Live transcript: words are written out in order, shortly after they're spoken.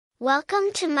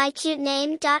Welcome to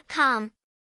mycutename.com.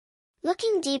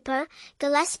 Looking deeper,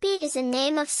 Gillespie is a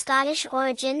name of Scottish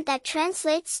origin that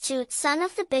translates to son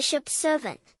of the bishop's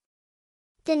servant.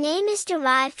 The name is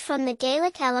derived from the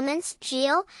Gaelic elements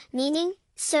Gil, meaning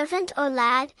servant or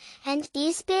lad, and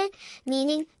Gillespie,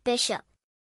 meaning bishop.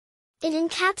 It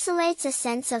encapsulates a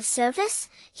sense of service,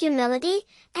 humility,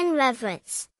 and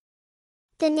reverence.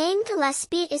 The name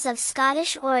Gillespie is of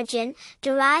Scottish origin,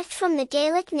 derived from the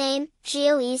Gaelic name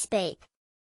Gillespie.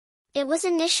 It was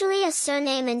initially a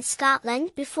surname in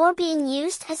Scotland before being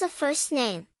used as a first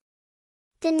name.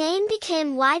 The name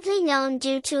became widely known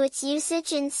due to its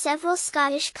usage in several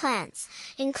Scottish clans,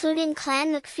 including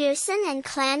Clan Macpherson and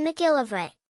Clan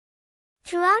MacGillivray.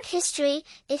 Throughout history,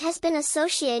 it has been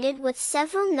associated with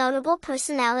several notable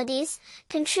personalities,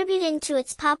 contributing to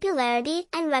its popularity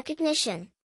and recognition.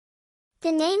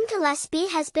 The name Gillespie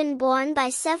has been borne by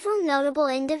several notable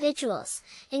individuals,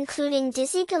 including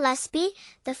Dizzy Gillespie,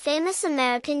 the famous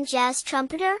American jazz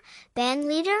trumpeter,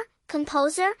 bandleader,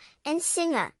 composer, and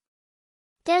singer.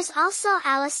 There's also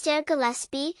Alastair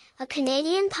Gillespie, a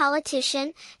Canadian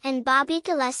politician, and Bobby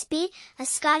Gillespie, a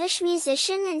Scottish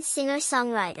musician and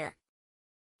singer-songwriter.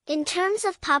 In terms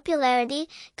of popularity,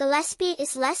 Gillespie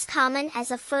is less common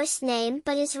as a first name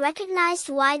but is recognized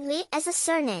widely as a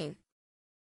surname.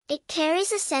 It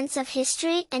carries a sense of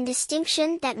history and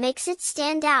distinction that makes it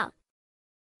stand out.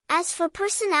 As for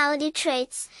personality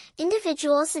traits,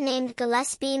 individuals named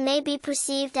Gillespie may be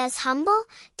perceived as humble,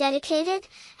 dedicated,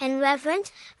 and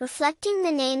reverent, reflecting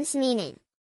the name's meaning.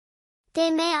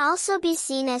 They may also be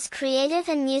seen as creative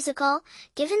and musical,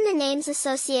 given the name's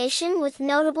association with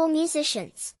notable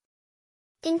musicians.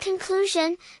 In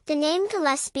conclusion, the name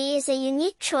Gillespie is a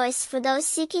unique choice for those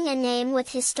seeking a name with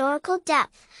historical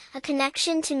depth, a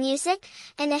connection to music,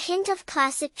 and a hint of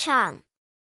classic charm.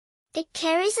 It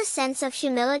carries a sense of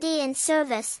humility and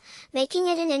service, making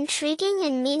it an intriguing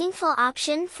and meaningful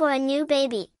option for a new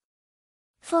baby.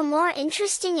 For more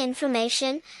interesting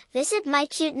information, visit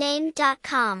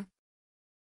mycutename.com.